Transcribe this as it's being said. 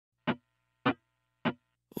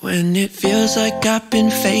When it feels like I've been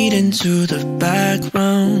fading to the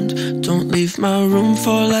background, don't leave my room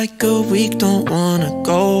for like a week, don't wanna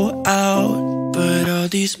go out. But all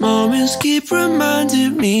these moments keep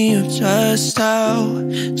reminding me of just how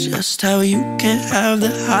you can't have the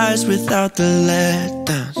highs without the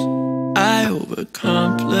letdowns. I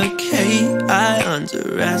overcomplicate, I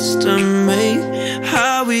underestimate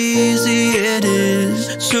how easy it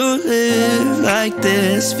is to live like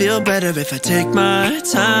this. Feel better if I take my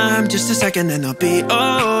time, just a second and I'll be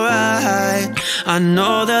alright. I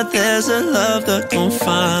know that there's a love that gon'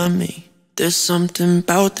 find me. There's something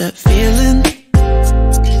about that feeling.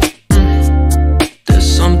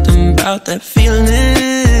 There's something about that feeling.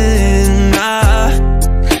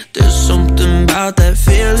 There's something about that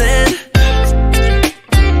feeling.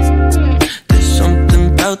 There's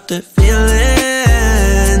something about that feeling.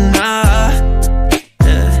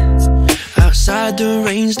 Yeah. Outside the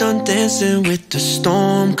rain's done dancing with the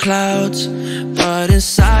storm clouds, but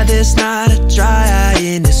inside there's not a dry eye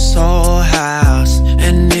in this whole house.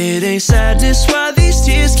 And it ain't sadness why these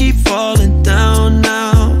tears keep falling down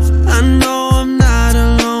now. I know I'm not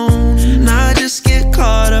alone, and I just get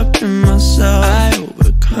caught up in myself. I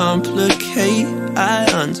overcomplicate, I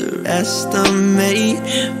underestimate,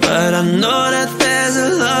 but I know that there's a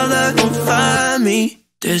love that gon' find me.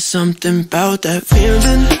 There's something about that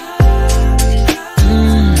feeling.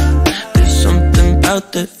 There's something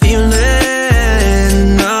about that feeling.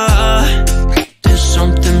 There's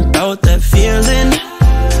something about that feeling.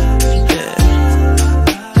 Yeah.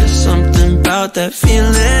 There's something about that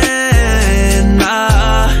feeling.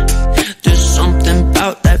 There's something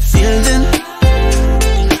about that feeling.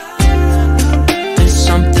 There's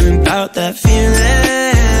something about that feeling.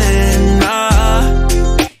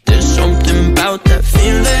 There's something about that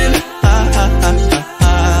feeling.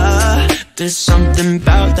 There's something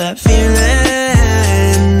about that feeling.